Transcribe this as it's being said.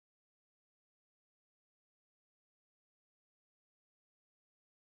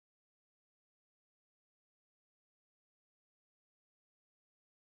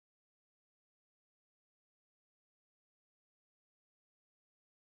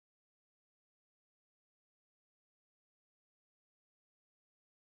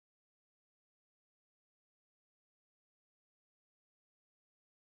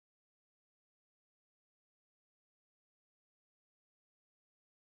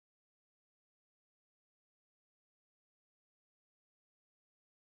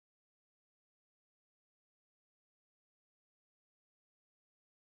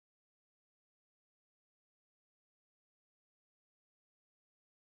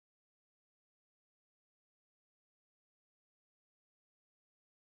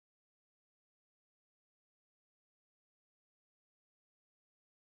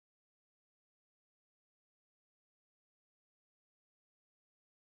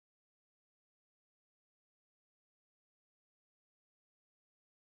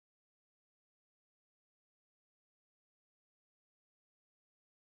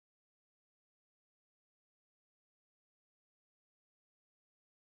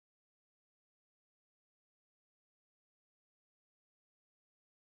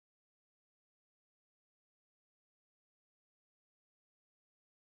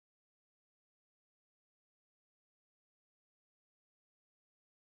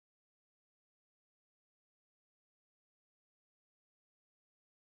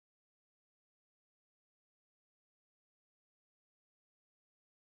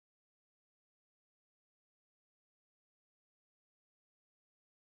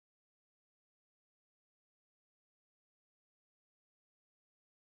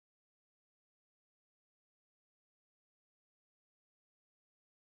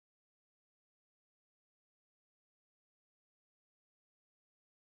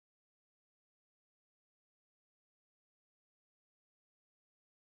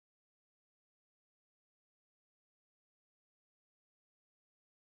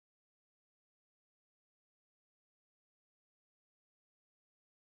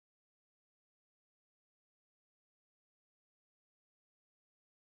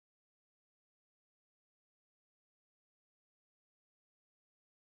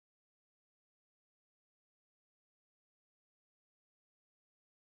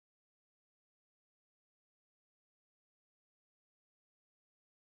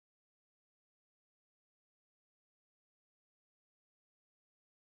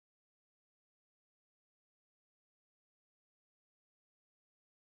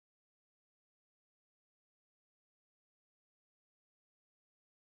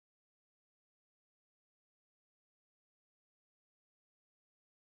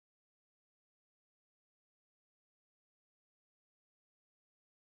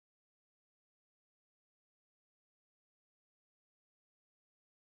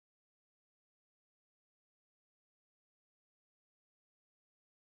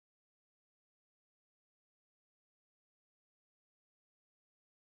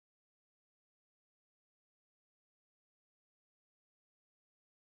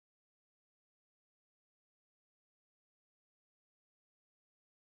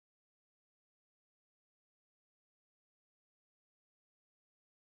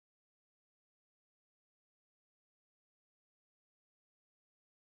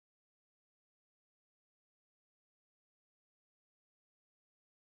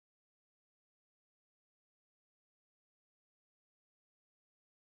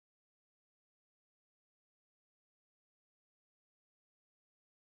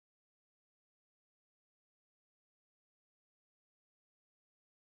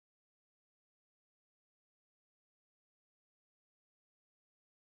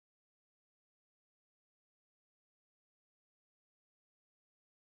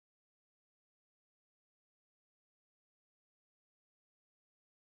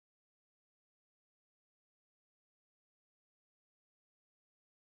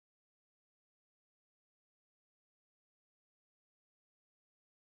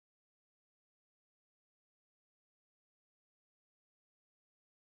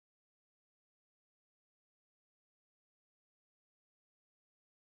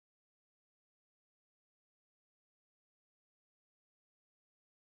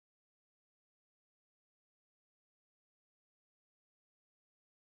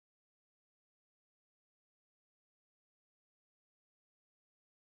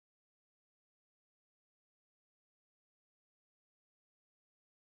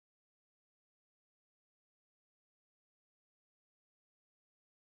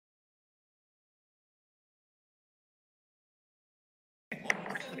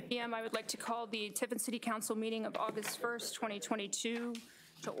p.m. I would like to call the Tiffin City Council meeting of August 1st, 2022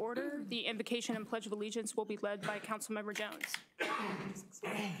 to order. The invocation and Pledge of Allegiance will be led by Councilmember Jones.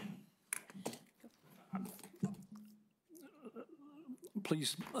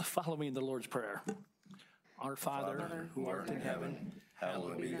 Please follow me in the Lord's Prayer. Our Father, who art in heaven,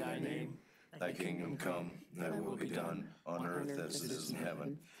 hallowed be thy name. Thy kingdom come, thy will be done, on earth as it is in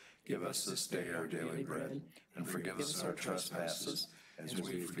heaven. Give us this day our daily bread, and forgive us our trespasses, as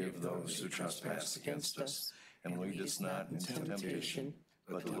we forgive those who trespass against us. And lead us not into temptation,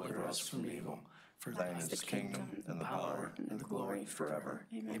 but deliver us from evil. For thine is the kingdom, and the power, and the glory forever.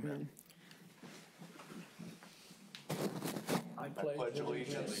 Amen. I pledge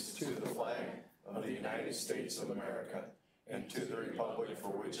allegiance to the flag of the United States of America and to the republic for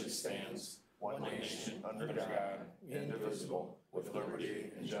which it stands, one nation, under God, indivisible, with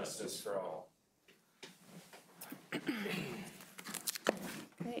liberty and justice for all.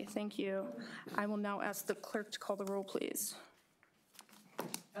 Okay, thank you. I will now ask the clerk to call the roll, please.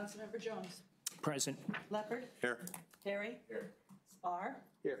 Councilmember Jones. Present. Leopard. Here. Terry. Here. Spahr.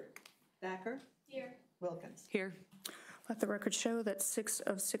 Here. Thacker. Here. Wilkins. Here. Let the record show that 6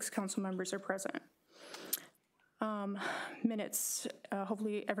 of 6 council members are present. Minutes,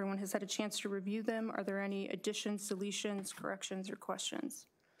 hopefully everyone has had a chance to review them. Are there any additions, deletions, corrections, or questions?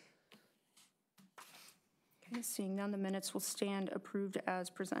 Okay, seeing none, the minutes will stand approved as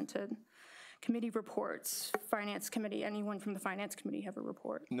presented. Committee reports. Finance Committee, anyone from the Finance Committee have a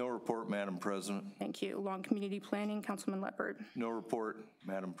report? No report, Madam President. Thank you. Law and Community Planning, Councilman Leopard. No report,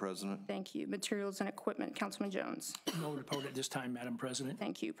 Madam President. Thank you. Materials and Equipment, Councilman Jones. No report at this time, Madam President.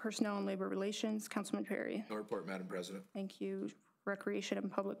 Thank you. Personnel and Labor Relations, Councilman Perry. No report, Madam President. Thank you. Recreation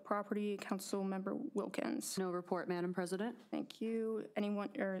and Public Property, Councilmember Wilkins. No report, Madam President. Thank you. Anyone,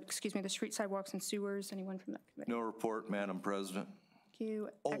 or excuse me, the Street, Sidewalks, and Sewers, anyone from that committee? No report, Madam President. Thank you.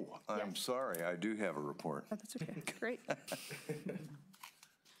 Oh, I'm sorry, I do have a report. Oh, that's okay. Great.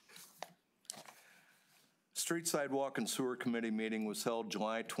 Street, Sidewalk, and Sewer Committee meeting was held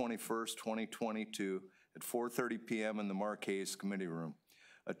July 21st, 2022 at 4:30 p.m. in the Marquez Committee Room.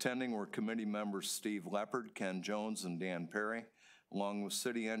 Attending were committee members Steve Leopard, Ken Jones, and Dan Perry, along with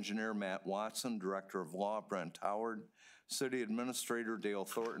City Engineer Matt Watson, Director of Law Brent Howard, City Administrator Dale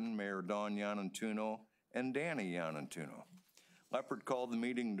Thornton, Mayor Dawn Yanantuno, and Danny Yanantuno. Leopard called the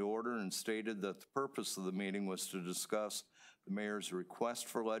meeting to order and stated that the purpose of the meeting was to discuss the mayor's request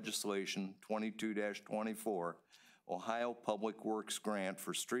for legislation 22-24, Ohio Public Works Grant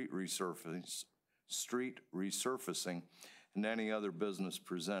for street resurfacing, and any other business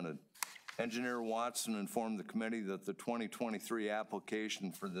presented. Engineer Watson informed the committee that the 2023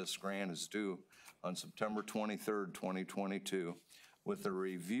 application for this grant is due on September 23rd, 2022, with a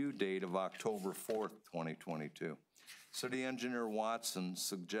review date of October 4th, 2022. City Engineer Watson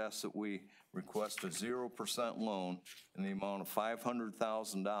suggests that we request a 0% loan in the amount of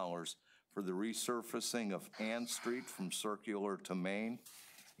 $500,000 for the resurfacing of Ann Street from Circular to Main,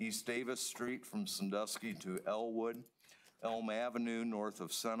 East Davis Street from Sandusky to Elwood, Elm Avenue north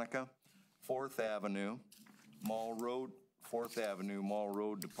of Seneca, 4th Avenue, Mall Road, 4th Avenue, Mall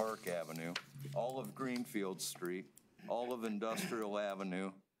Road to Park Avenue, all of Greenfield Street, all of Industrial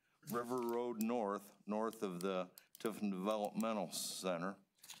Avenue, River Road north of the Tiffin Developmental Center,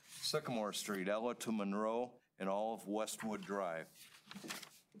 Sycamore Street, Ella to Monroe, and all of Westwood Drive.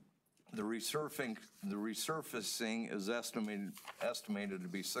 The resurfacing is estimated to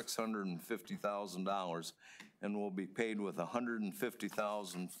be $650,000 and will be paid with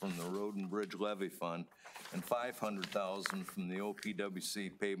 $150,000 from the Road and Bridge Levy Fund and $500,000 from the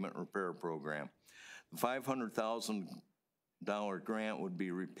OPWC Pavement Repair Program. The $500,000 grant would be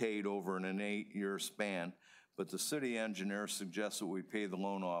repaid over an 8-year span, but the city engineer suggests that we pay the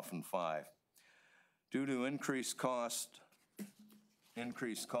loan off in 5. Due to increased costs,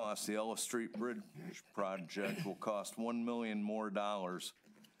 the Ella Street Bridge project will cost $1 million more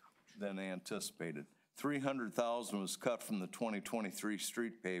than anticipated. $300,000 was cut from the 2023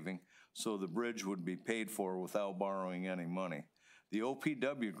 street paving, so the bridge would be paid for without borrowing any money. The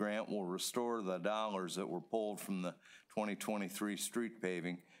OPW grant will restore the dollars that were pulled from the 2023 street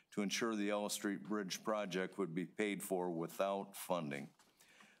paving to ensure the Ella Street Bridge project would be paid for without funding.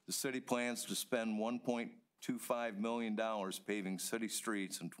 The city plans to spend $1.25 million paving city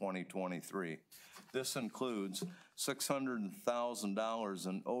streets in 2023. This includes $600,000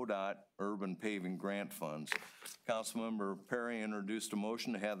 in ODOT urban paving grant funds. Councilmember Perry introduced a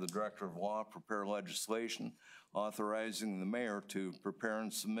motion to have the Director of Law prepare legislation authorizing the mayor to prepare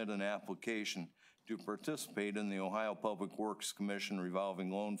and submit an application to participate in the Ohio Public Works Commission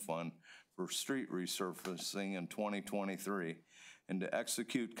revolving loan fund for street resurfacing in 2023, and to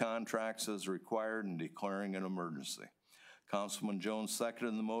execute contracts as required and declaring an emergency. Councilman Jones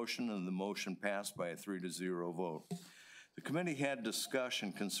seconded the motion, and the motion passed by a 3-0 vote. The committee had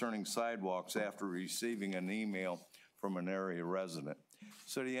discussion concerning sidewalks after receiving an email from an area resident.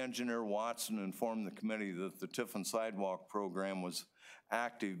 City Engineer Watson informed the committee that the Tiffin Sidewalk Program was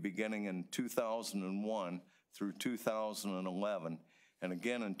active beginning in 2001 through 2011, and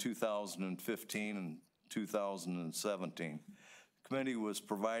again in 2015 and 2017. The committee was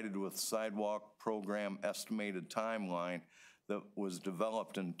provided with sidewalk program estimated timeline that was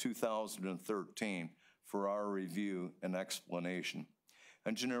developed in 2013 for our review and explanation.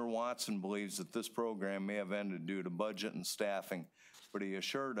 Engineer Watson believes that this program may have ended due to budget and staffing, but he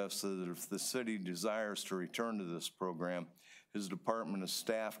assured us that if the city desires to return to this program, his department is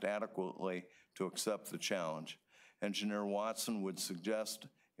staffed adequately to accept the challenge. Engineer Watson would suggest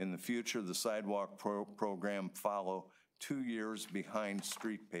in the future the sidewalk program follow 2 years behind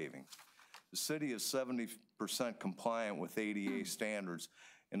street paving. The city is 70% compliant with ADA standards,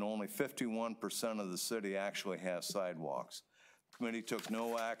 and only 51% of the city actually has sidewalks. The committee took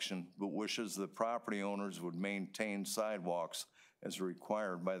no action, but wishes that property owners would maintain sidewalks as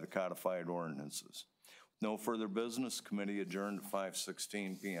required by the codified ordinances. No further business. Committee adjourned at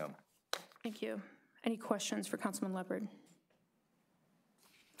 5:16 p.m. Thank you. Any questions for Councilman Leopard?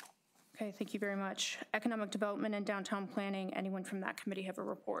 Okay, thank you very much. Economic Development and Downtown Planning, anyone from that committee have a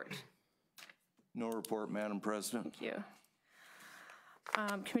report? No report, Madam President. Thank you.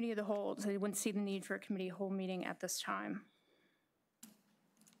 Committee of the Whole, so I wouldn't see the need for a committee of the whole meeting at this time.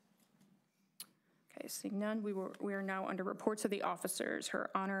 Okay, seeing none, we are now under reports of the officers.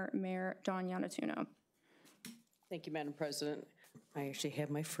 Her Honor, Mayor Dawn Yanatuno. Thank you, Madam President. I actually have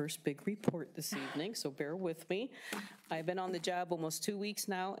my first big report this evening, so bear with me. I've been on the job almost 2 weeks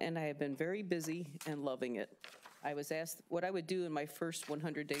now, and I have been very busy and loving it. I was asked what I would do in my first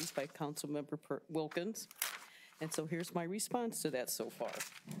 100 days by Councilmember Wilkins, and so here's my response to that so far.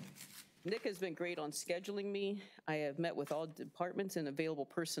 Nick has been great on scheduling me. I have met with all departments and available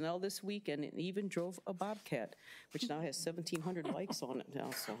personnel this week, and even drove a Bobcat, which now has 1,700 likes on it now,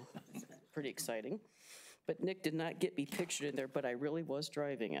 so it's pretty exciting. But Nick did not get me pictured in there, but I really was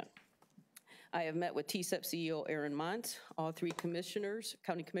driving it. I have met with TSEP CEO Aaron Mont, all 3 commissioners,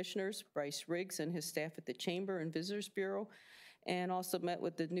 county commissioners, Bryce Riggs and his staff at the Chamber and Visitors Bureau, and also met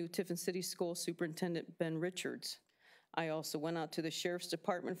with the new Tiffin City School Superintendent Ben Richards. I also went out to the Sheriff's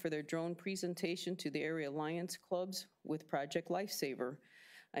Department for their drone presentation to the area Lions clubs with Project Lifesaver.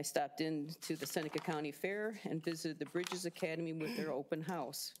 I stopped in to the Seneca County Fair and visited the Bridges Academy with their open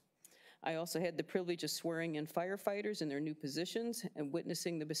house. I also had the privilege of swearing in firefighters in their new positions and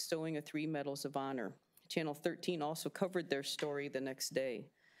witnessing the bestowing of 3 medals of honor. Channel 13 also covered their story the next day.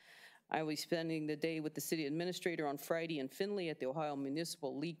 I was spending the day with the city administrator on Friday in Findlay at the Ohio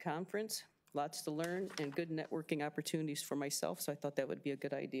Municipal League Conference. Lots to learn and good networking opportunities for myself, so I thought that would be a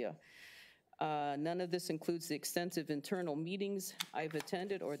good idea. None of this includes the extensive internal meetings I've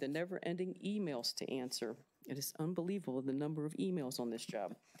attended or the never-ending emails to answer. It is unbelievable the number of emails on this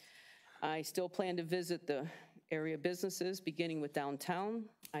job. I still plan to visit the area businesses, beginning with downtown.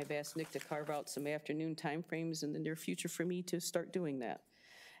 I've asked Nick to carve out some afternoon timeframes in the near future for me to start doing that.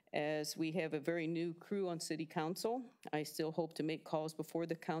 As we have a very new crew on City Council, I still hope to make calls before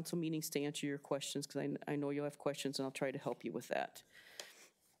the council meetings to answer your questions, because I know you'll have questions, and I'll try to help you with that.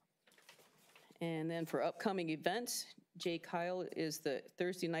 And then for upcoming events, Jay Kyle is the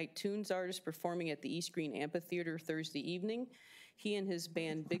Thursday night tunes artist performing at the East Green Amphitheater Thursday evening. He and his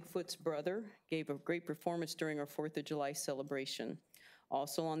band Bigfoot's Brother gave a great performance during our 4th of July celebration.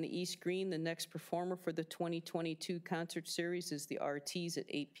 Also on the East Green, the next performer for the 2022 concert series is the RTs at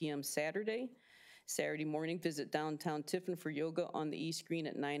 8 p.m. Saturday. Saturday morning, visit downtown Tiffin for yoga on the East Green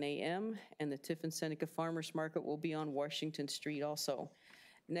at 9 a.m. And the Tiffin Seneca Farmers Market will be on Washington Street also.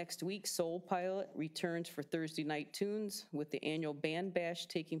 Next week, Soul Pilot returns for Thursday night tunes with the annual band bash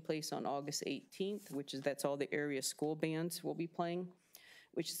taking place on August 18th, that's all the area school bands will be playing,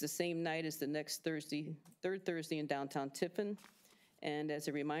 which is the same night as the next Thursday, third Thursday in downtown Tiffin. And as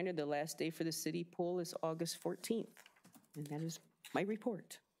a reminder, the last day for the city pool is August 14th. And that is my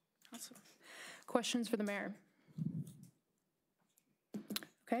report. Awesome. Questions for the mayor?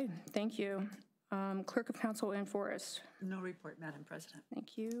 Okay, thank you. Clerk of Council Ann Forrest. No report, Madam President.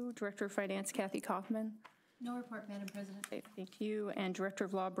 Thank you. Director of Finance Kathy Kaufman. No report, Madam President. Okay, thank you. And Director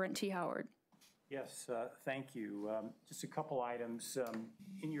of Law Brent T. Howard. Yes, thank you. Just a couple items.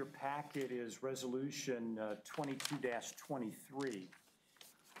 In your packet is Resolution 22-23,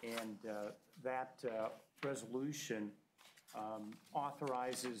 and that resolution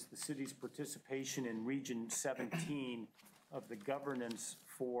authorizes the city's participation in Region 17 the governance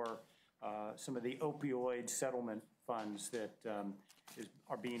for some of the opioid settlement funds that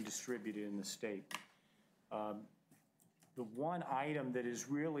are being distributed in the state. The one item that is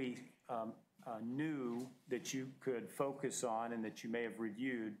really new that you could focus on and that you may have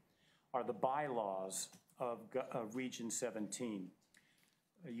reviewed are the bylaws of Region 17.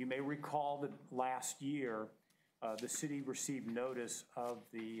 You may recall that last year, the city received notice of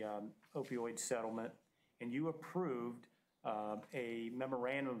the opioid settlement, and you approved a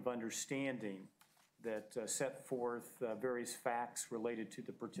memorandum of understanding that set forth various facts related to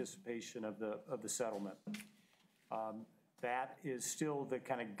the participation of the settlement. That is still the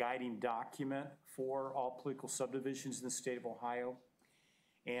kind of guiding document for all political subdivisions in the state of Ohio.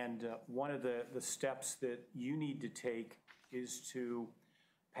 And one of the steps that you need to take is to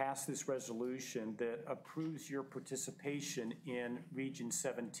pass this resolution that approves your participation in Region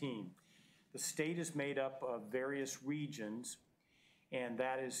 17. The state is made up of various regions, and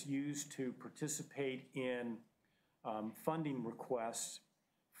that is used to participate in funding requests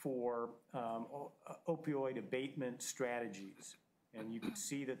for opioid abatement strategies. And you can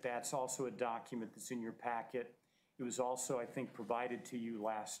see that that's also a document that's in your packet. It was also, I think, provided to you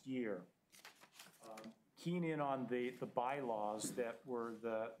last year. Keying in on the bylaws that were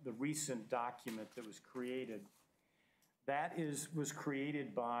the recent document that was created, that was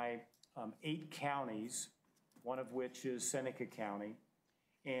created by 8 counties, one of which is Seneca County.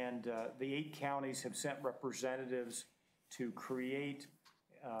 And the 8 counties have sent representatives to create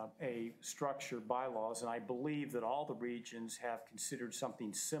a structure, bylaws, and I believe that all the regions have considered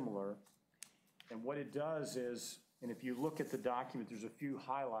something similar. And what it does is, and if you look at the document, there's a few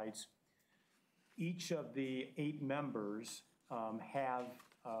highlights. Each of the 8 members have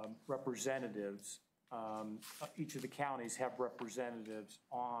representatives. Each of the counties have representatives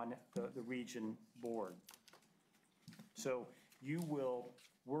on the region board. So you will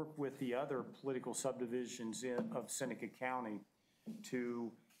work with the other political subdivisions of Seneca County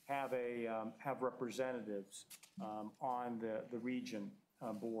to have representatives on the region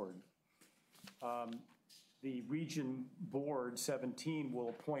board. The region board 17 will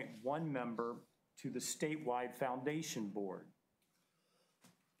appoint 1 member to the statewide foundation board.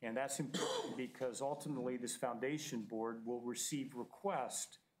 And that's important because ultimately this foundation board will receive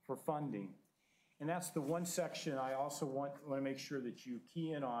requests for funding. And that's the one section I also want to make sure that you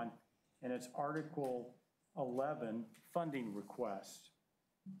key in on, and it's Article 11, funding requests.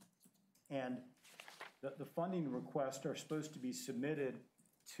 And the funding requests are supposed to be submitted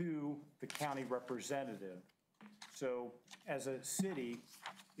to the county representative. So as a city,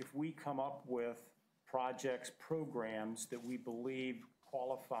 if we come up with projects, programs that we believe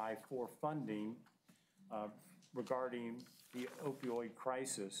qualify for funding regarding the opioid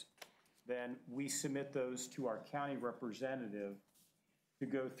crisis, then we submit those to our county representative to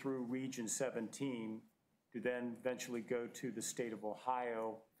go through Region 17 to then eventually go to the State of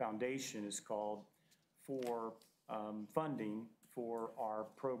Ohio Foundation, is called, for funding for our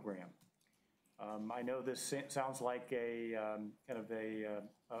program. I know this sounds like a kind of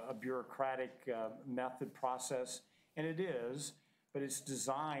a bureaucratic method process, and it is, but it's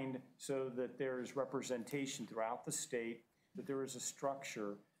designed so that there is representation throughout the state, that there is a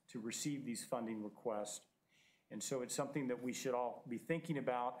structure to receive these funding requests. And so it's something that we should all be thinking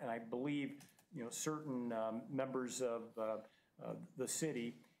about, and I believe certain members of the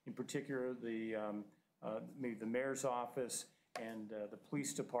city, in particular maybe the mayor's office and the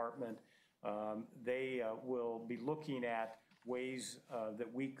police department, they will be looking at ways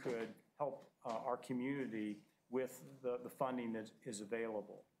that we could help our community with the funding that is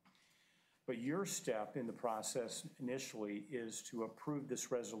available. But your step in the process initially is to approve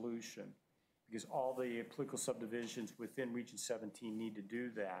this resolution, because all the political subdivisions within Region 17 need to do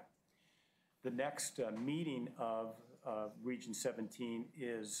that. The next meeting of Region 17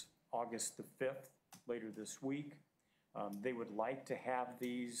 is August the 5th, later this week. They would like to have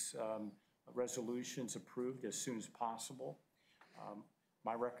these resolutions approved as soon as possible.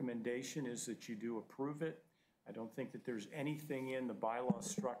 My recommendation is that you do approve it. I don't think that there's anything in the bylaw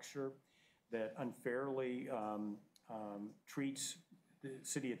structure that unfairly treats the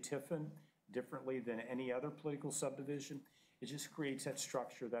city of Tiffin differently than any other political subdivision. It just creates that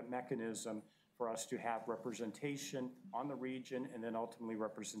structure, that mechanism for us to have representation on the region and then ultimately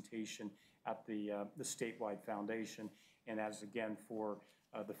representation at the statewide foundation, and as again for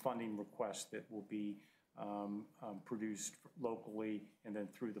the funding requests that will be produced locally and then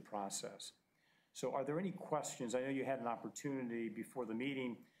through the process. So are there any questions? I know you had an opportunity before the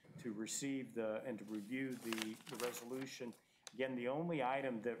meeting to receive and to review the resolution. Again, the only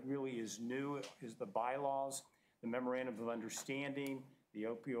item that really is new is the bylaws. the memorandum of understanding, the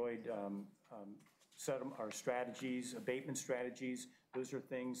opioid settlement or strategies, abatement strategies. Those are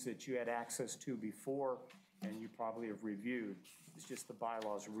things that you had access to before and you probably have reviewed. It's just the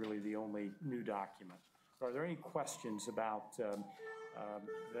bylaws are really the only new document. So are there any questions about the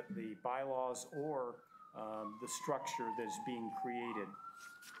bylaws or the structure that is being created?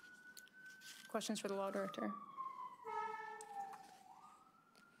 Questions for the law director?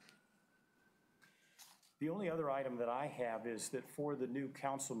 The only other item that I have is that for the new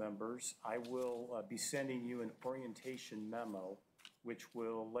council members, I will be sending you an orientation memo, which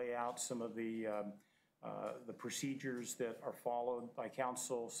will lay out some of the procedures that are followed by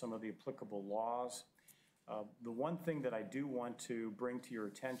council, some of the applicable laws. The one thing that I do want to bring to your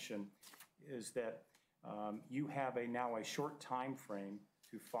attention is that you have now a short time frame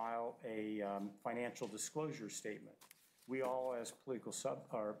to file a financial disclosure statement. We all, as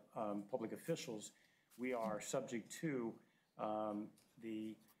public officials, we are subject to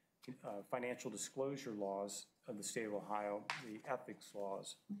the financial disclosure laws of the state of Ohio, the ethics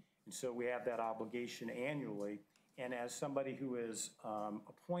laws. And so we have that obligation annually. And as somebody who is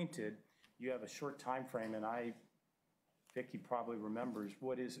appointed, you have a short time frame, and Vicki probably remembers,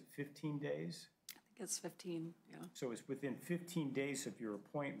 what is it, 15 days? I think it's 15, yeah. So it's within 15 days of your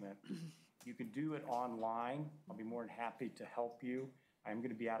appointment. You can do it online. I'll be more than happy to help you. I'm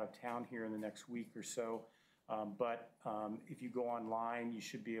going to be out of town here in the next week or so. But if you go online, you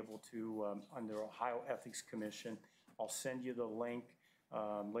should be able to, under Ohio Ethics Commission, I'll send you the link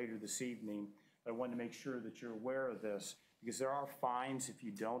later this evening. But I wanted to make sure that you're aware of this because there are fines if you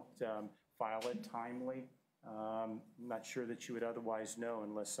don't file it timely. I'm not sure that you would otherwise know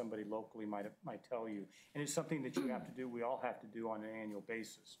unless somebody locally might tell you. And it's something that you have to do, we all have to do on an annual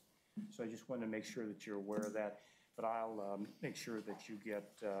basis. So I just wanted to make sure that you're aware of that. But I'll make sure that you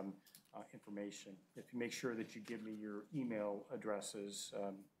get information. If you make sure that you give me your email addresses,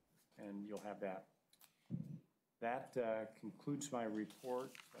 and you'll have that. That concludes my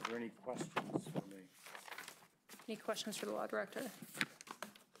report. Are there any questions for me? Any questions for the law director?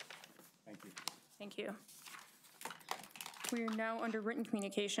 Thank you. Thank you. We are now under written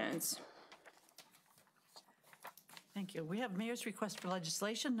communications. Thank you. We have Mayor's request for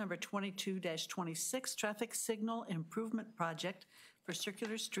legislation number 22-26, Traffic Signal Improvement Project for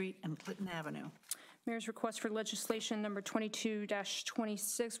Circular Street and Clinton Avenue. Mayor's request for legislation number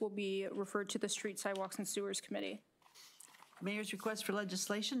 22-26 will be referred to the Street, Sidewalks, and Sewers Committee. Mayor's request for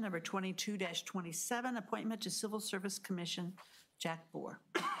legislation number 22-27, Appointment to Civil Service Commission, Jack Bohr.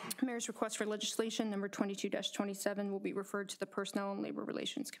 Mayor's request for legislation number 22-27 will be referred to the Personnel and Labor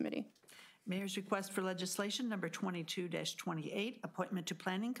Relations Committee. Mayor's request for legislation number 22-28, Appointment to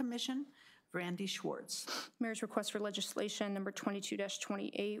Planning Commission, Randy Schwartz. Mayor's request for legislation number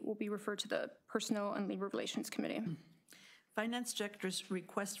 22-28 will be referred to the Personnel and Labor Relations Committee. Finance Director's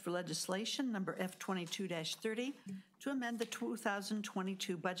request for legislation number F22-30 to amend the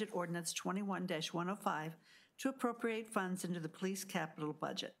 2022 Budget Ordinance 21-105 to appropriate funds into the police capital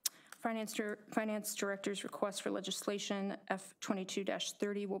budget. Finance Director's request for legislation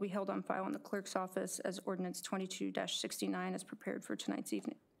F22-30 will be held on file in the clerk's office as ordinance 22-69 as prepared for tonight's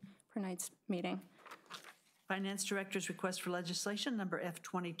meeting. Finance Director's request for legislation number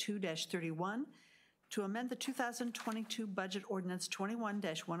F22-31 to amend the 2022 Budget Ordinance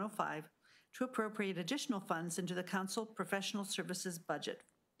 21-105 to appropriate additional funds into the council professional services budget.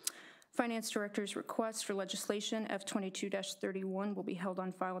 Finance Director's request for legislation F22-31 will be held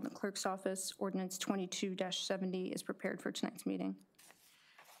on file in the clerk's office. Ordinance 22-70 is prepared for tonight's meeting.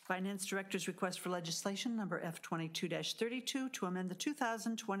 Finance Director's request for legislation number F22-32 to amend the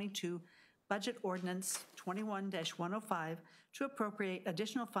 2022 Budget Ordinance 21-105 to appropriate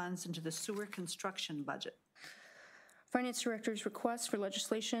additional funds into the sewer construction budget. Finance Director's request for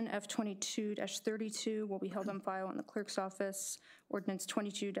legislation F22-32 will be held on file in the clerk's office. Ordinance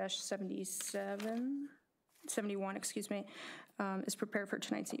 22-71, is prepared for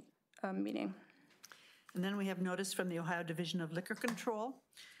tonight's meeting. And then we have notice from the Ohio Division of Liquor Control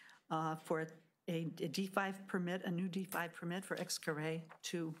for a D5 permit, a new D5 permit for Excare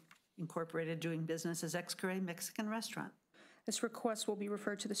to Incorporated doing business as Excare Mexican Restaurant. This request will be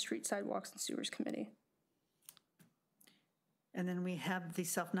referred to the Street, Sidewalks, and Sewers Committee. And then we have the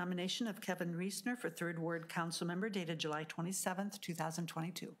self-nomination of Kevin Roessner for Third Ward Councilmember dated July 27th,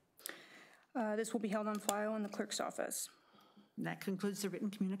 2022. This will be held on file in the clerk's office. And that concludes the written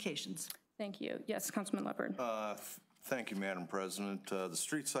communications. Thank you. Yes, Councilman Leopard. Thank you, Madam President. The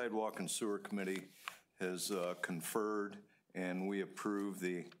Street, Sidewalk, and Sewer Committee has conferred, and we approve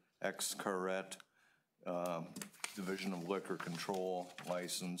the Excare Division of Liquor Control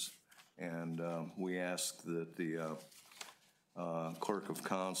license. And we ask that the clerk of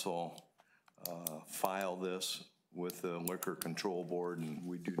council file this with the Liquor Control Board, and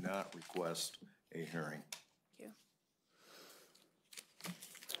we do not request a hearing. Thank you.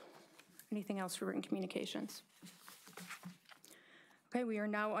 Anything else for written communications? Okay, we are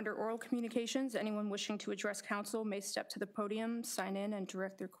now under oral communications. Anyone wishing to address council may step to the podium, sign in, and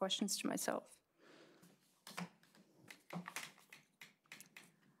direct their questions to myself.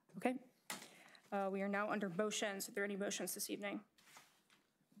 Okay. We are now under motions. Are there any motions this evening?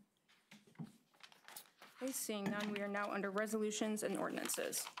 Okay, seeing none, we are now under resolutions and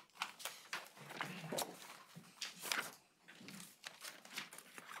ordinances.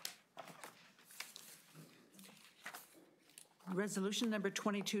 Resolution number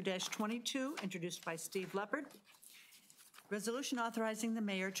 22-22, introduced by Steve Leopard. Resolution authorizing the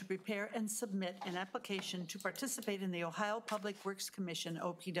mayor to prepare and submit an application to participate in the Ohio Public Works Commission,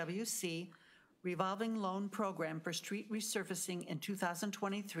 OPWC, revolving loan program for street resurfacing in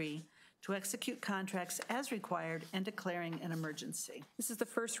 2023 to execute contracts as required and declaring an emergency. This is the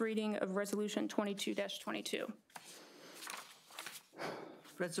first reading of Resolution 22-22.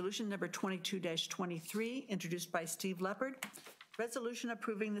 Resolution number 22-23, introduced by Steve Leopard. Resolution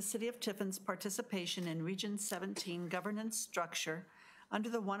approving the City of Tiffin's participation in Region 17 governance structure under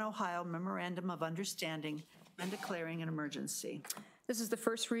the One Ohio Memorandum of Understanding and declaring an emergency. This is the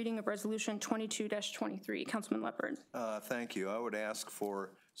first reading of Resolution 22-23. Councilman Leopard. Thank you. I would ask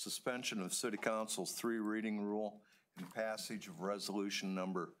for suspension of City Council's 3 reading rule and passage of resolution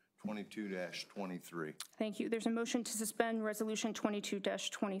number 22-23. Thank you. There's a motion to suspend Resolution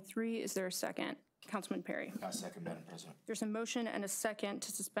 22-23. Is there a second? Councilman Perry. Second, Madam President. There's a motion and a second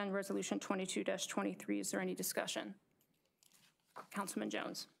to suspend Resolution 22-23. Is there any discussion? Councilman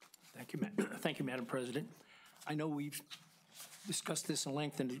Jones. Thank you, Madam President. I know we've discussed this in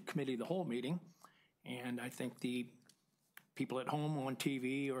length in the committee the whole meeting, and I think the people at home on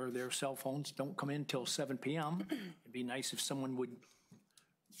TV or their cell phones don't come in till 7 p.m. It'd be nice if someone would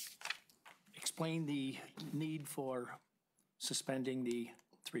explain the need for suspending the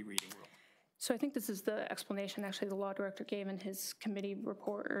 3 reading rule. So I think this is the explanation actually the law director gave in his committee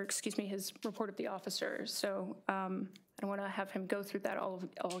report, or excuse me, his report of the officers. So I don't want to have him go through that all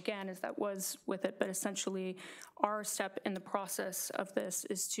again, as that was with it, but essentially our step in the process of this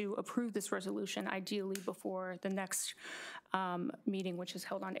is to approve this resolution ideally before the next meeting, which is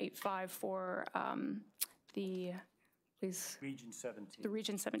held on 8/5 for the Region 17. The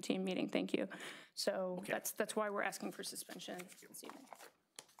Region 17 meeting, thank you. So okay. That's why we're asking for suspension this evening.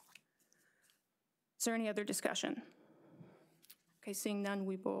 Is there any other discussion? Okay, seeing none,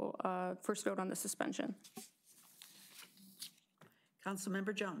 we will first vote on the suspension.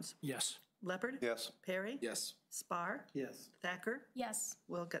 Councilmember Jones. Yes. Leopard. Yes. Perry. Yes. Spahr. Yes. Thacker. Yes.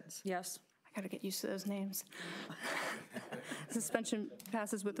 Wilkins. Yes. I got to get used to those names. Suspension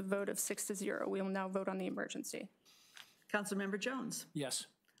passes with a vote of 6-0. We will now vote on the emergency. Councilmember Jones. Yes.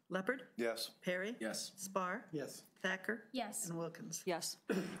 Leopard. Yes. Perry. Yes. Spahr. Yes. Thacker. Yes. And Wilkins. Yes.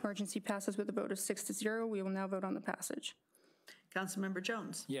 Emergency passes with a vote of 6-0. We will now vote on the passage. Councilmember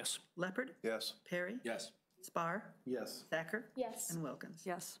Jones. Yes. Leopard. Yes. Perry. Yes. Spahr. Yes. Thacker. Yes. And Wilkins.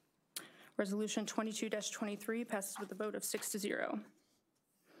 Yes. Resolution 22-23 passes with a vote of 6-0.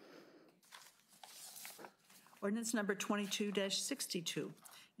 Ordinance number 22-62,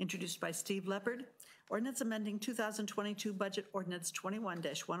 introduced by Steve Leopard. Ordinance amending 2022 Budget Ordinance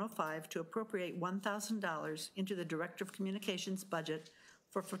 21-105 to appropriate $1,000 into the Director of Communications budget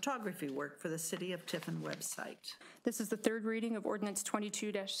for photography work for the City of Tiffin website. This is the third reading of Ordinance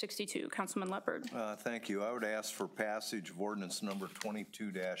 22-62. Councilman Leopard. Thank you. I would ask for passage of ordinance number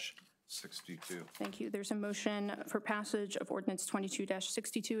 22-62. Thank you. There's a motion for passage of Ordinance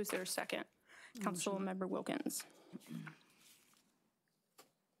 22-62. Is there a second? Councilmember Wilkins.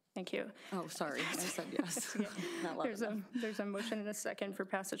 Thank you. Oh, sorry. I said yes. Not loud enough. There's a motion and a second for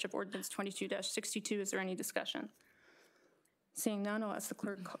passage of Ordinance 22-62. Is there any discussion? Seeing none, I'll ask the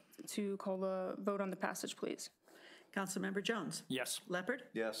clerk to call the vote on the passage, please. Councilmember Jones. Yes. Leopard.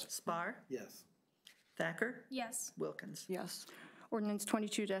 Yes. Spahr. Yes. Thacker. Yes. Wilkins. Yes. Ordinance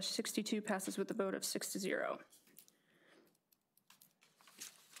 22-62 passes with a vote of 6-0.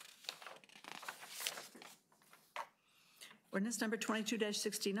 Ordinance number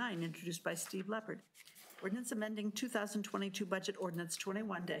 22-69, introduced by Steve Leopard. Ordinance amending 2022 Budget Ordinance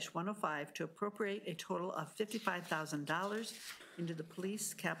 21-105 to appropriate a total of $55,000 into the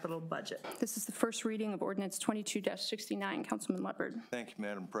police capital budget. This is the first reading of Ordinance 22-69. Councilman Leopard. Thank you,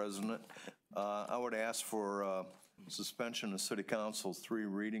 Madam President. I would ask for suspension of City Council's 3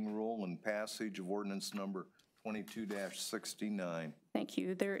 reading rule and passage of ordinance number 22-69. Thank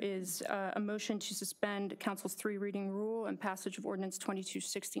you. There is a motion to suspend council's three reading rule and passage of ordinance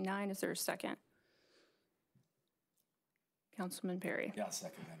 2269. Is there a second? Councilman Perry. Yeah,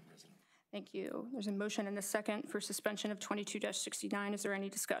 second, Madam President. Thank you. There's a motion and a second for suspension of 22-69. Is there any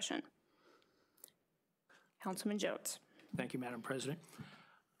discussion? Councilman Jones. Thank you, Madam President.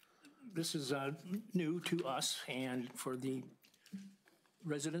 This is new to us and for the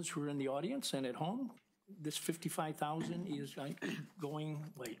residents who are in the audience and at home. This $55,000 is going,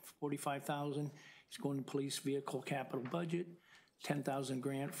 45,000 is going to police vehicle capital budget, 10,000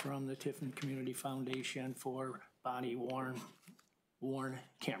 grant from the Tiffin Community Foundation for body worn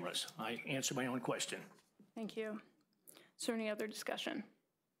cameras. I answered my own question. Thank you. Is there any other discussion?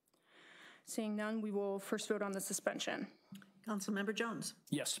 Seeing none, we will first vote on the suspension. Councilmember Jones.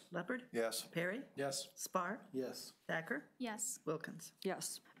 Yes. Leopard. Yes. Perry. Yes. Spahr. Yes. Thacker. Yes. Wilkins.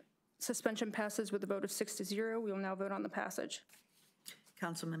 Yes. Suspension passes with a vote of 6-0. We will now vote on the passage.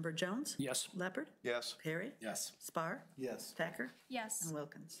 Councilmember Jones. Yes. Leopard. Yes. Perry. Yes. Spahr. Yes. Thacker. Yes. And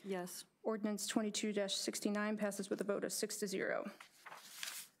Wilkins. Yes. Ordinance 22-69 passes with a vote of 6-0.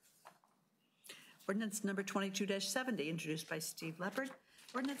 Ordinance number 22-70, introduced by Steve Leopard.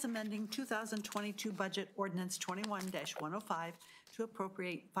 Ordinance amending 2022 budget ordinance 21-105 to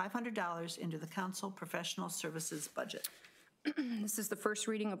appropriate $500 into the council professional services budget. This is the first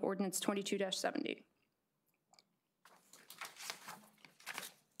reading of ordinance 22-70.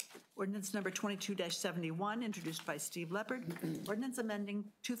 Ordinance number 22-71, introduced by Steve Leopard. Ordinance amending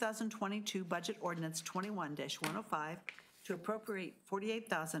 2022 budget ordinance 21-105 to appropriate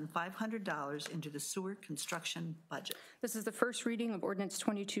 $48,500 into the sewer construction budget. This is the first reading of ordinance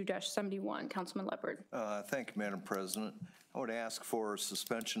 22-71. Councilman Leopard. Thank you, Madam President. I would ask for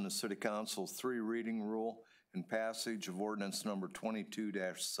suspension of City Council's three reading rule and passage of ordinance number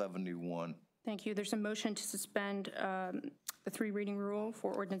 22-71. Thank you. There's a motion to suspend the three reading rule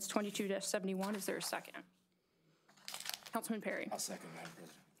for ordinance 22-71. Is there a second? Councilman Perry. I'll second, Madam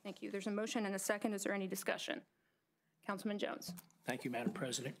President. Thank you. There's a motion and a second. Is there any discussion? Councilman Jones. Thank you, Madam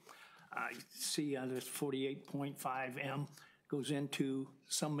President. I see this 48.5M goes into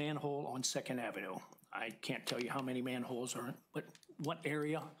some manhole on 2nd Avenue. I can't tell you how many manholes are in, but what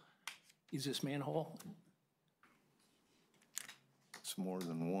area is this manhole? It's more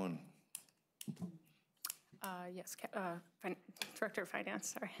than one. Yes, Director of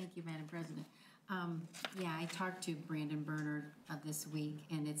Finance, sorry. Thank you, Madam President. Yeah, I talked to Brandon Bernard this week,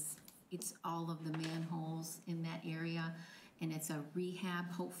 and it's all of the manholes in that area, and it's a rehab,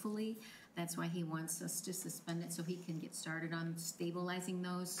 hopefully. That's why he wants us to suspend it, so he can get started on stabilizing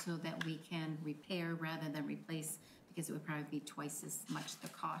those so that we can repair rather than replace, because it would probably be twice as much the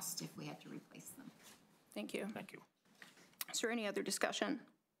cost if we had to replace them. Thank you. Thank you. Is there any other discussion?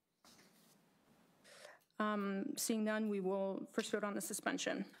 Seeing none, we will first vote on the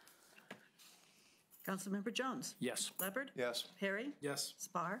suspension. Councilmember Jones. Yes. Leopard. Yes. Perry. Yes.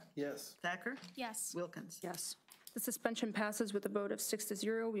 Spahr. Yes. Thacker. Yes. Wilkins. Yes. The suspension passes with a vote of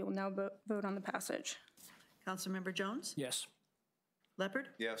 6-0. We will now vote on the passage. Councilmember Jones. Yes. Leopard.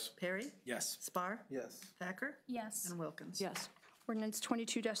 Yes. Perry. Yes. Spahr. Yes. Thacker. Yes. And Wilkins. Yes. Ordinance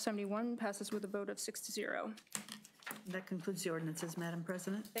 22-71 passes with a vote of 6-0. That concludes the ordinances, Madam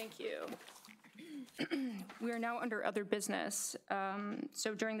President. Thank you. We are now under other business.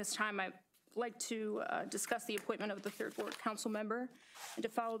 So during this time, I'd like to discuss the appointment of the Third Ward Councilmember and to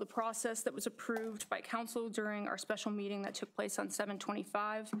follow the process that was approved by council during our special meeting that took place on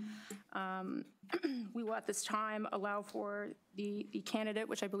 7/25. We will at this time allow for the candidate,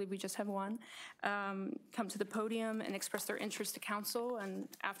 which I believe we just have one, come to the podium and express their interest to council. And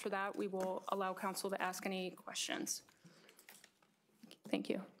after that, we will allow council to ask any questions. Thank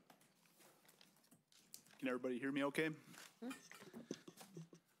you. Can everybody hear me okay?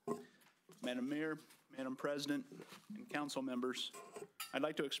 Madam Mayor, Madam President, and council members, I'd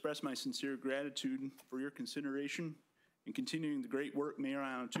like to express my sincere gratitude for your consideration in continuing the great work Mayor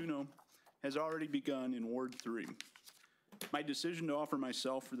Iantuno has already begun in Ward 3. My decision to offer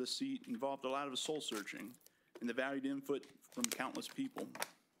myself for this seat involved a lot of soul searching and the valued input from countless people.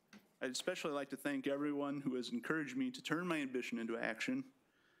 I'd especially like to thank everyone who has encouraged me to turn my ambition into action,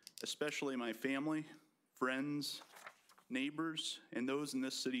 especially my family, friends, neighbors, and those in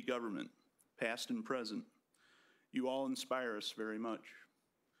this city government, past and present. You all inspire us very much.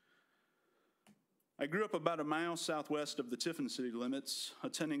 I grew up about a mile southwest of the Tiffin city limits,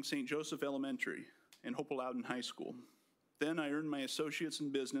 attending St. Joseph Elementary and Hopelowden High School. Then I earned my associates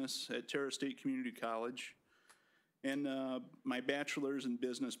in business at Terra State Community College and my bachelor's in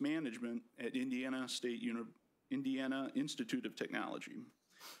business management at Indiana Institute of Technology,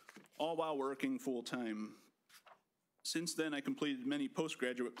 all while working full-time. Since then, I completed many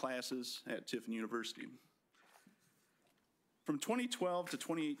postgraduate classes at Tiffin University. From 2012 to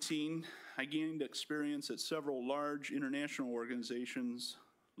 2018, I gained experience at several large international organizations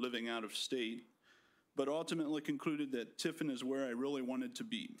living out of state, but ultimately concluded that Tiffin is where I really wanted to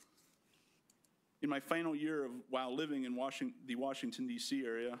be. In my final year while living in the Washington, D.C.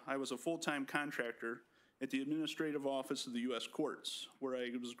 area, I was a full-time contractor at the Administrative Office of the U.S. Courts, where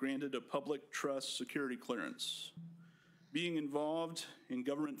I was granted a public trust security clearance. Being involved in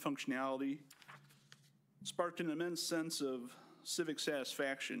government functionality sparked an immense sense of civic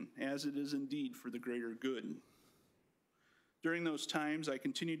satisfaction, as it is indeed for the greater good. During those times, I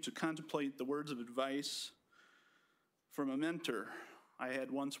continued to contemplate the words of advice from a mentor I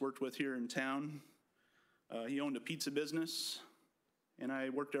had once worked with here in town. He owned a pizza business, and I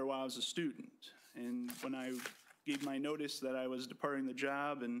worked there while I was a student. And when I gave my notice that I was departing the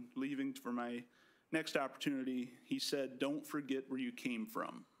job and leaving for my next opportunity, he said, "Don't forget where you came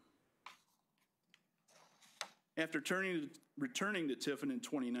from." After returning to Tiffin in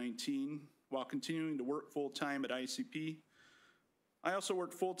 2019, while continuing to work full-time at ICP, I also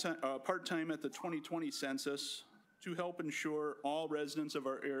worked part-time at the 2020 census to help ensure all residents of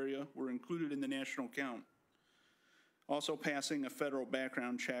our area were included in the national count, also passing a federal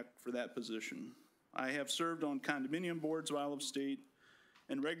background check for that position. I have served on condominium boards while of state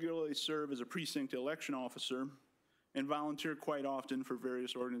and regularly serve as a precinct election officer and volunteer quite often for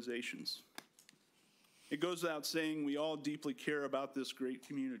various organizations. It goes without saying we all deeply care about this great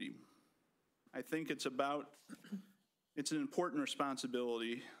community. I think it's an important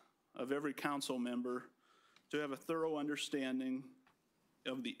responsibility of every council member to have a thorough understanding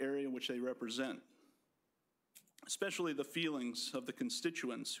of the area in which they represent, especially the feelings of the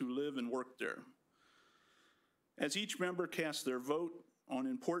constituents who live and work there. As each member casts their vote on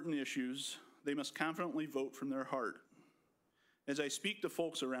important issues, they must confidently vote from their heart. As I speak to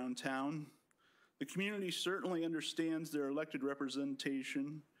folks around town, the community certainly understands their elected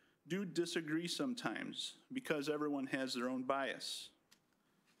representation, do disagree sometimes because everyone has their own bias.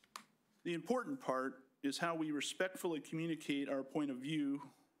 The important part is how we respectfully communicate our point of view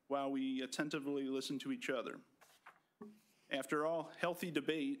while we attentively listen to each other. After all, healthy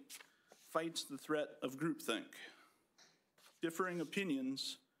debate fights the threat of groupthink. Differing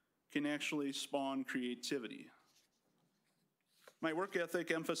opinions can actually spawn creativity. My work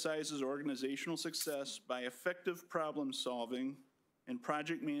ethic emphasizes organizational success by effective problem solving and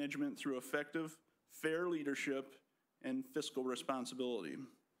project management through effective, fair leadership and fiscal responsibility.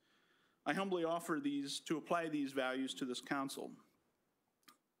 I humbly offer to apply these values to this council.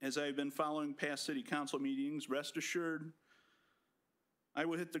 As I've been following past city council meetings, rest assured, I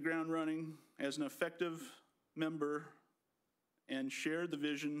will hit the ground running as an effective member and share the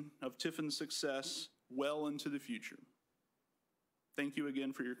vision of Tiffin's success well into the future. Thank you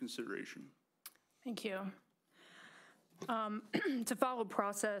again for your consideration. Thank you. To follow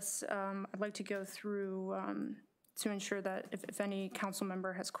process, I'd like to go through to ensure that if any council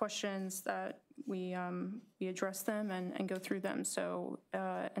member has questions, that we address them and go through them. So,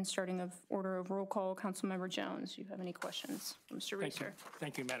 and starting of order of roll call, Councilmember Jones, do you have any questions? Mr. Reessner.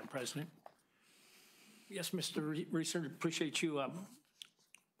 Thank you, Madam President. Yes, Mr. Reessner, appreciate you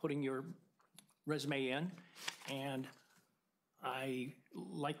putting your resume in, and I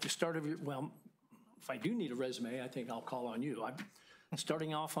like to start of your, well, if I do need a resume, I think I'll call on you. I'm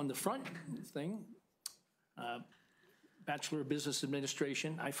starting off on the front thing, Bachelor of Business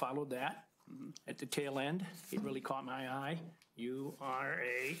Administration. I followed that. At the tail end, it really caught my eye. You are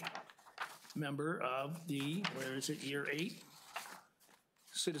a member of the, where is it, year 8?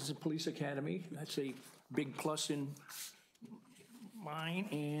 Citizen Police Academy. That's a big plus in mine,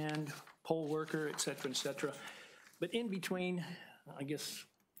 and poll worker, et cetera, but in between, I guess,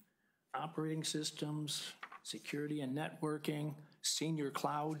 operating systems, security and networking, senior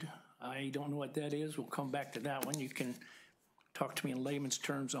cloud, I don't know what that is. We'll come back to that one. You can talk to me in layman's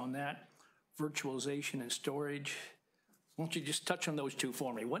terms on that. Virtualization and storage. Won't you just touch on those two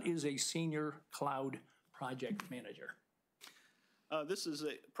for me? What is a senior cloud project manager?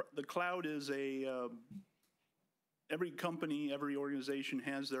 The cloud is every company, every organization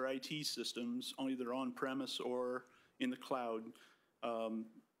has their IT systems either on-premise or in the cloud.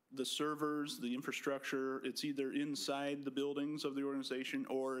 The servers, the infrastructure, it's either inside the buildings of the organization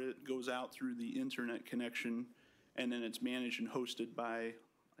or it goes out through the internet connection, and then it's managed and hosted by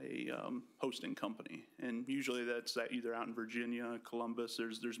a hosting company. And usually that's either out in Virginia, Columbus.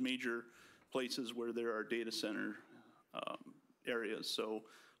 There's major places where there are data center areas. So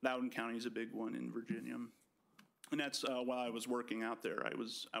Loudoun County is a big one in Virginia. And that's while I was working out there, I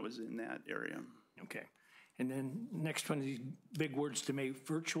was in that area. Okay. And then next one, these big words to me,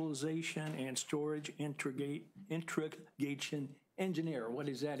 virtualization and storage integration engineer. What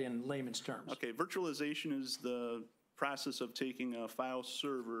is that in layman's terms? Okay, virtualization is the process of taking a file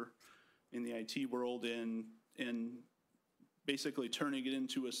server in the IT world and basically turning it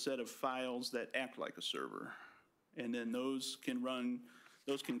into a set of files that act like a server. And then those can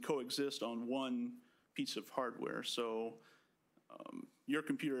coexist on one piece of hardware. So your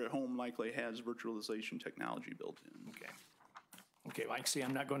computer at home likely has virtualization technology built in. Okay. Okay, well, I see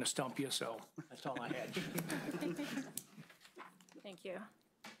I'm not going to stump you, so that's all I had. Thank you.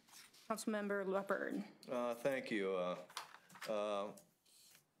 Councilmember Leopard. Thank you.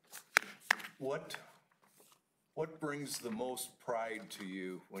 What brings the most pride to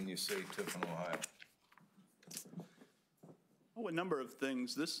you when you say Tiffin, Ohio? Oh, a number of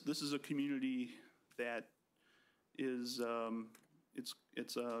things. This is a community that is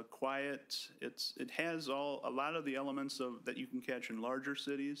it's quiet. It has a lot of the elements that you can catch in larger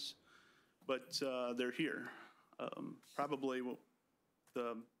cities, but they're here. Probably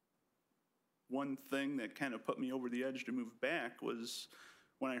the one thing that kind of put me over the edge to move back was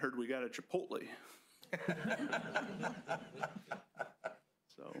when I heard we got a Chipotle.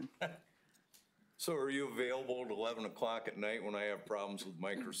 So are you available at 11 o'clock at night when I have problems with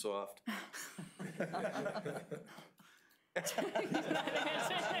Microsoft?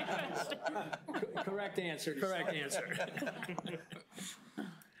 Correct answer, correct answer.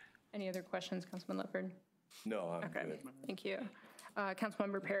 Any other questions, Councilman Leopard? No, I'm Okay, good. thank you.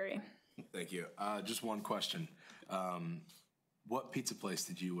 Councilmember Perry. Thank you. Just one question. What pizza place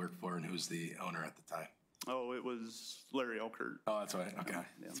did you work for and who's the owner at the time? Oh, it was Larry Elkert. Oh, that's right. Okay.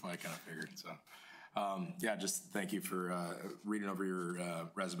 That's why I kind of figured. So, yeah, just thank you for reading over your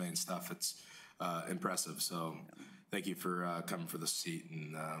resume and stuff. It's impressive. So thank you for coming for the seat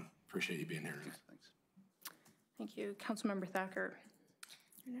and appreciate you being here. Thanks. Thank you. Councilmember Thacker.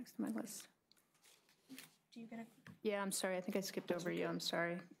 You're next on my list. Do you get a? Yeah, I'm sorry. I think I skipped over you. I'm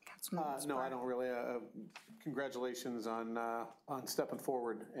sorry. Councilman No, Spahr. I don't really. Congratulations on stepping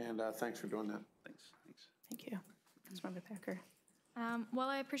forward, and thanks for doing that. Thanks. Thank you. Councilmember Thacker. Well,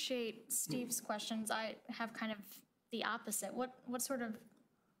 I appreciate Steve's questions. I have kind of the opposite. What sort of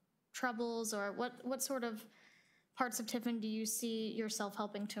troubles or what sort of parts of Tiffin do you see yourself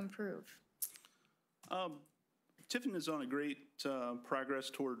helping to improve? Tiffin is on a great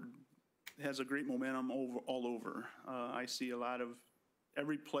progress has a great momentum all over. I see a lot of,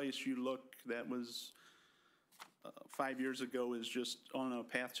 every place you look that was 5 years ago is just on a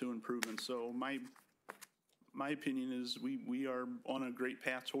path to improvement. So my opinion is we are on a great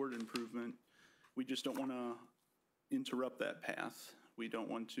path toward improvement. We just don't want to interrupt that path. We don't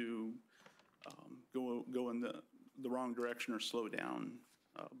want to go in the wrong direction or slow down.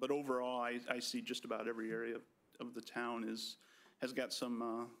 But overall, I see just about every area of the town has got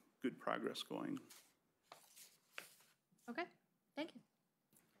some good progress going. Okay, thank you.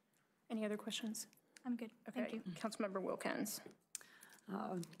 Any other questions? I'm good. Thank Okay. you. Councilmember Wilkins.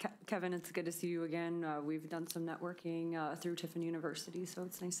 Kevin, it's good to see you again. We've done some networking through Tiffin University, so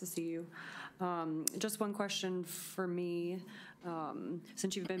it's nice to see you. Just one question for me.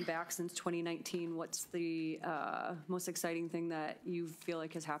 Since you've been back since 2019, what's the most exciting thing that you feel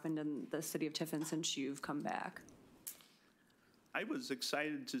like has happened in the city of Tiffin since you've come back? I was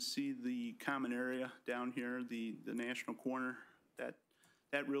excited to see the common area down here, the national corner.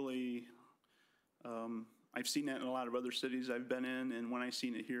 That really, I've seen that in a lot of other cities I've been in, and when I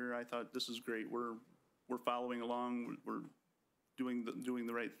seen it here, I thought this is great. We're following along. We're doing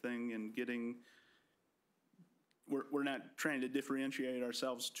the right thing and getting. We're not trying to differentiate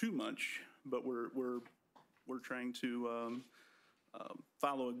ourselves too much, but we're trying to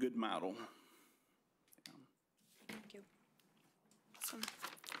follow a good model. Thank you. Awesome.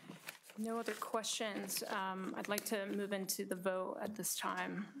 No other questions. I'd like to move into the vote at this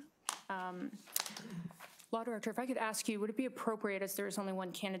time. Law Director, if I could ask you, would it be appropriate, as there is only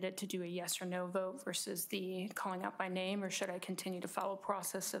one candidate, to do a yes or no vote versus the calling out by name, or should I continue to follow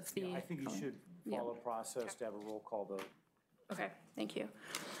process of the? Yeah, I think you should follow process to have a roll call vote. Okay, thank you.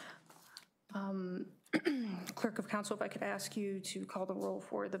 Clerk of Council, if I could ask you to call the roll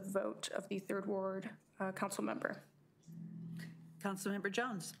for the vote of the Third Ward Council member. Councilmember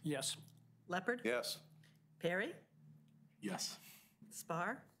Jones. Yes. Leopard. Yes. Perry. Yes.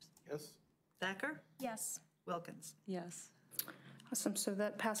 Spahr. Yes. Thacker. Yes. Wilkins. Yes. Awesome, so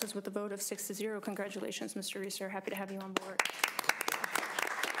that passes with a vote of 6-0. Congratulations, Mr. Roessner. Happy to have you on board.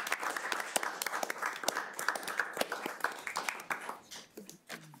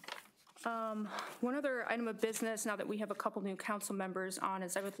 One other item of business, now that we have a couple new council members on,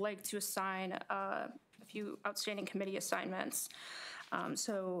 is I would like to assign a few outstanding committee assignments.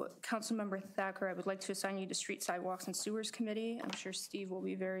 So Councilmember Thacker, I would like to assign you to Street, Sidewalks, and Sewers Committee. I'm sure Steve will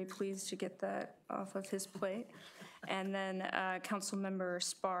be very pleased to get that off of his plate. And then Councilmember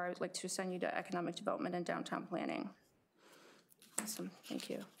Spahr, I would like to assign you to Economic Development and Downtown Planning. Awesome, thank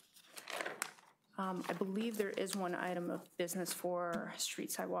you. I believe there is one item of business for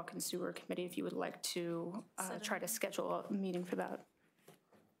Street, Sidewalk, and Sewer Committee, if you would like to try to schedule a meeting for that.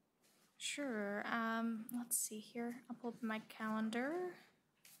 Sure. Let's see here. I'll pull up my calendar.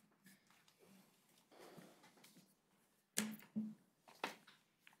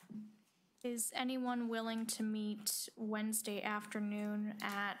 Is anyone willing to meet Wednesday afternoon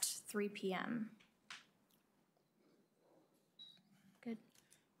at 3 p.m.? Good.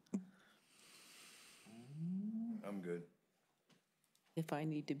 I'm good. If I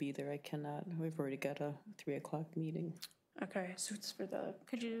need to be there, I cannot. We've already got a 3 o'clock meeting. Okay, so it's for the...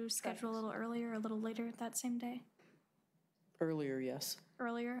 Could you schedule a little earlier, a little later that same day? Earlier, yes.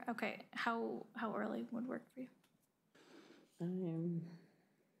 Earlier? Okay. How early would work for you?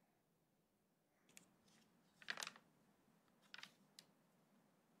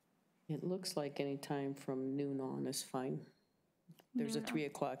 It looks like any time from noon on is fine. There's a 3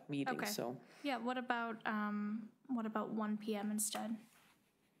 o'clock meeting, Okay. so. Yeah, what about 1 p.m. instead?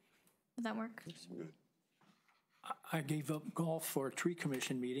 Would that work? I gave up golf for a tree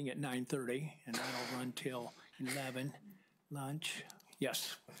commission meeting at 9:30, and that'll run till 11. Lunch,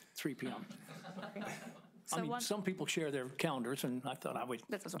 yes, 3 p.m. So I mean, some people share their calendars, and I thought I would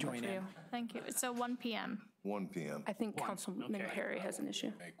That doesn't work join for in. you. Thank you. So 1 p.m. 1 p.m. I think Councilman okay. Perry has an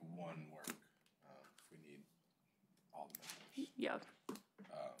issue. Make one work if we need all the members. Yeah.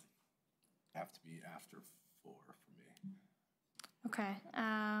 Have to be after 4 for me. Okay.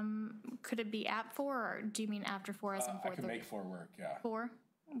 Could it be at 4, or do you mean after 4 as in 4:30? I can make 4 work, yeah. 4?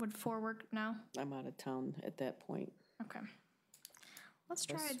 Would 4 work? No? I'm out of town at that point. Okay. Let's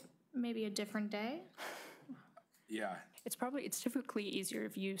try maybe a different day. Yeah, It's typically easier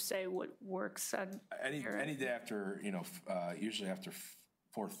if you say what works. any day after, usually after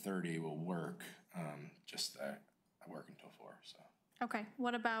 4:30 will work. Just I work until 4, so. Okay.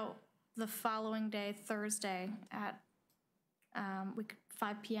 What about the following day, Thursday, at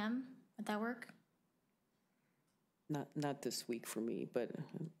 5 p.m.? Would that work? Not this week for me, but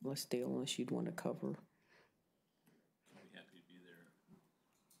unless Dale, unless you'd want to cover. I'll be happy to be there.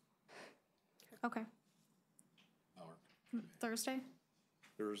 Okay. That'll work. Thursday?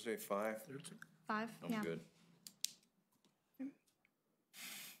 Thursday, 5? 5? I'm Yeah. good.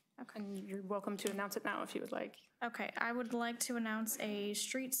 Okay, and you're welcome to announce it now if you would like. Okay, I would like to announce a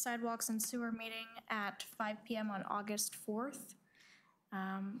street, sidewalks, and sewer meeting at 5 p.m. on August 4th.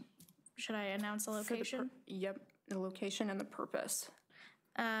 Should I announce the location? Yep, the location and the purpose.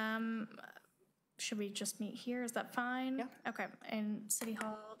 Should we just meet here? Is that fine? Yeah. Okay, in City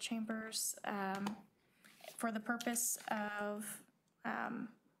Hall chambers, for the purpose of,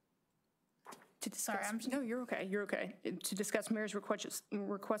 No, you're okay, you're okay. To discuss mayor's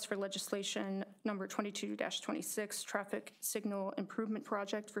request for legislation number 22-26, traffic signal improvement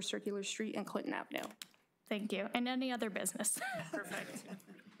project for Circular Street and Clinton Avenue. Thank you, and any other business. Perfect.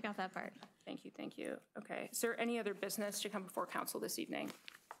 Got that part. Thank you, thank you. Okay, is there any other business to come before council this evening?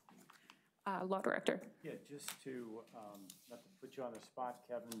 Law Director. Yeah, just to, not to put you on the spot,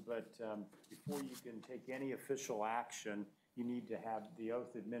 Kevin, but before you can take any official action, you need to have the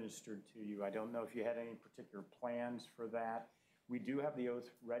oath administered to you. I don't know if you had any particular plans for that. We do have the oath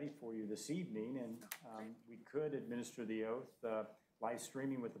ready for you this evening, and we could administer the oath live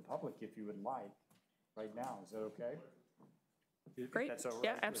streaming with the public if you would like right now. Is that okay? If Great, that's all right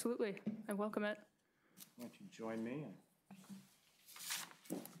yeah, with- absolutely. I welcome it. Why don't you join me?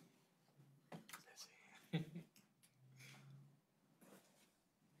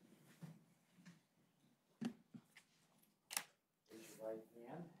 Raise your right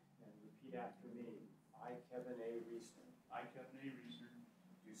hand and repeat after me. I, Kevin A. Roessner, I, Kevin A. Roessner,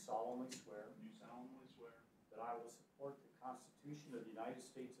 do solemnly swear do solemnly swear that I will support the Constitution of the United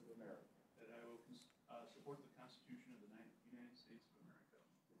States of America, that I will support the Constitution of the United States of America,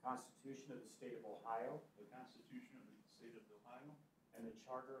 the Constitution of the State of Ohio, the Constitution of the State of Ohio, and the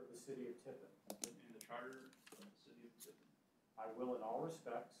Charter of the City of Tiffin. and the Charter of the City of Tiffin. I will in all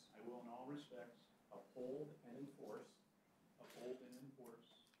respects I will in all respects uphold and enforce uphold and enforce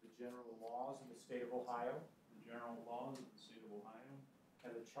the general laws of the State of Ohio the general laws of the State of Ohio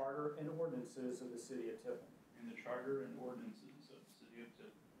and the Charter and ordinances of the City of Tiffin, and the Charter and ordinances of the City of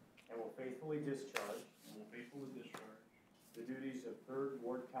Tiffin, and will faithfully discharge and will faithfully discharge the duties of Third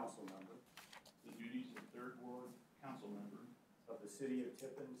Ward Councilmember the duties of Third Ward Councilmember of the City of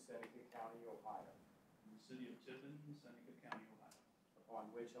Tiffin, Seneca County, Ohio, of city of Tiffin, Seneca County, Ohio. Upon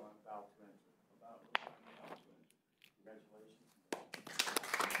which I am about to enter. Congratulations.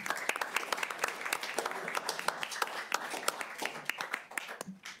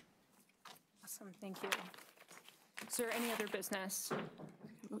 Awesome, thank you. Is there any other business?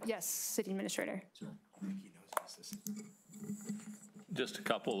 Yes, City Administrator. Just a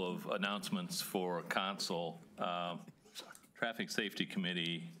couple of announcements for council. Traffic Safety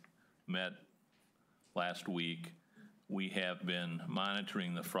Committee met last week. We have been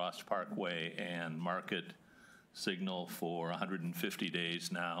monitoring the Frost Parkway and Market signal for 150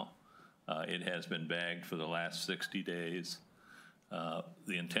 days now. It has been bagged for the last 60 days.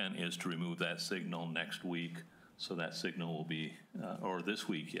 The intent is to remove that signal next week, so that signal will be, or this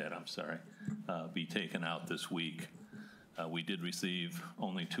week yet, I'm sorry, be taken out this week. We did receive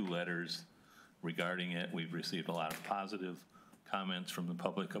only 2 letters regarding it. We've received a lot of positive comments from the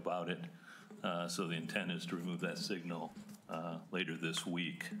public about it, so the intent is to remove that signal later this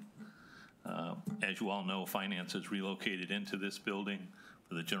week. As you all know, finance is relocated into this building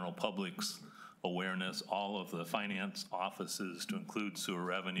for the general public's awareness. All of the finance offices, to include sewer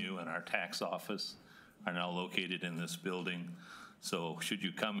revenue and our tax office, are now located in this building. So should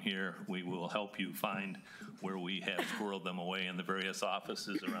you come here, we will help you find where we have squirreled them away in the various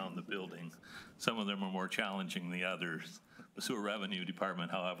offices around the building. Some of them are more challenging than the others. The sewer revenue department,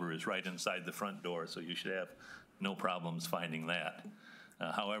 however, is right inside the front door, so you should have no problems finding that.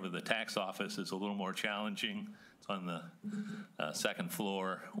 However, the tax office is a little more challenging. It's on the second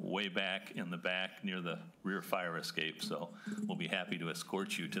floor, way back in the back near the rear fire escape. So we'll be happy to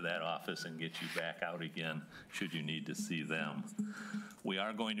escort you to that office and get you back out again should you need to see them. We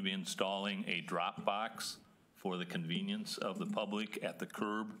are going to be installing a drop box for the convenience of the public at the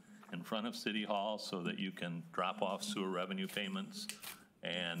curb in front of City Hall so that you can drop off sewer revenue payments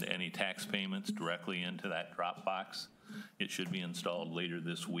and any tax payments directly into that drop box. It should be installed later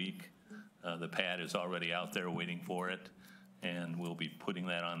this week. The pad is already out there waiting for it, and we'll be putting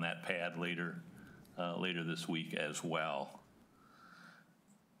that on that pad later this week as well.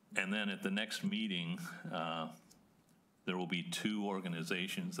 And then at the next meeting, there will be 2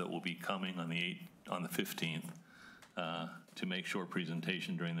 organizations that will be coming on the 15th to make short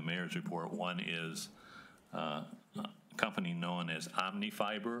presentation during the mayor's report. One is a company known as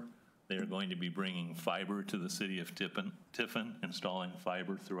OmniFiber. They are going to be bringing fiber to the city of Tiffin, installing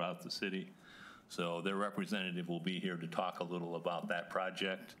fiber throughout the city. So their representative will be here to talk a little about that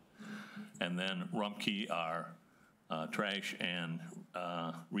project. And then Rumpke, our trash and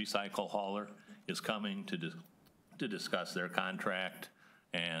recycle hauler, is coming to discuss their contract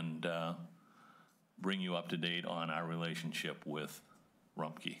and bring you up to date on our relationship with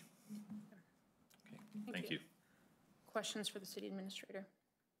Rumpke. Okay, thank you. Questions for the City Administrator?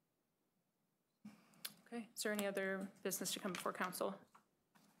 Okay, is there any other business to come before council?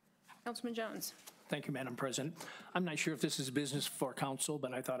 Councilman Jones. Thank you, Madam President. I'm not sure if this is business for council,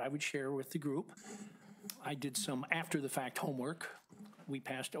 but I thought I would share with the group. I did some after-the-fact homework. We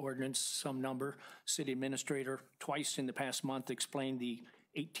passed ordinance, some number. City Administrator twice in the past month explained the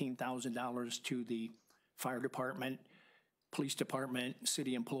 $18,000 to the fire department, police department,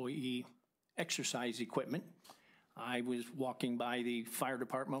 city employee exercise equipment. I was walking by the fire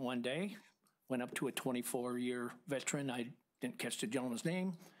department one day, went up to a 24-year veteran. I didn't catch the gentleman's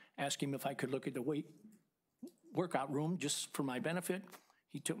name. Asked him if I could look at the workout room just for my benefit.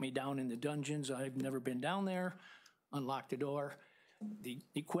 He took me down in the dungeons. I've never been down there. Unlocked the door. The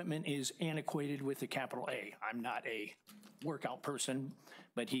equipment is antiquated with a capital A. I'm not a workout person,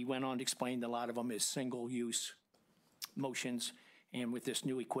 but he went on to explain that a lot of them is single-use motions, and with this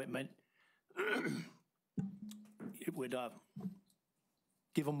new equipment, it would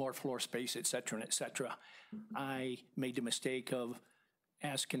give them more floor space, et cetera, and et cetera. I made the mistake of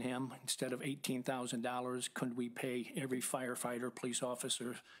asking him, instead of $18,000, could we pay every firefighter, police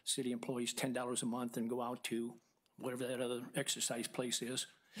officer, city employees $10 a month and go out to whatever that other exercise place is?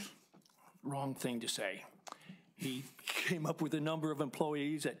 Wrong thing to say. He came up with a number of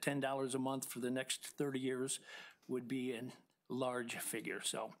employees at $10 a month for the next 30 years would be a large figure.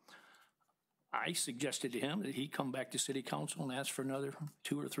 So I suggested to him that he come back to City Council and ask for another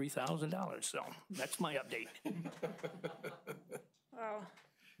 $2,000 or $3,000. So that's my update. Wow,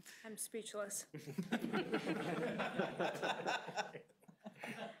 I'm speechless.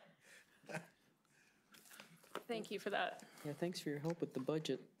 Thank you for that. Yeah, thanks for your help with the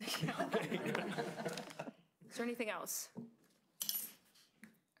budget. Is there anything else?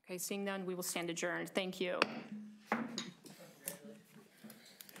 Okay, seeing none, we will stand adjourned. Thank you.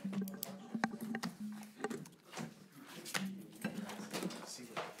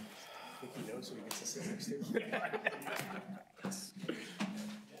 He knows who he gets to sit next to. too.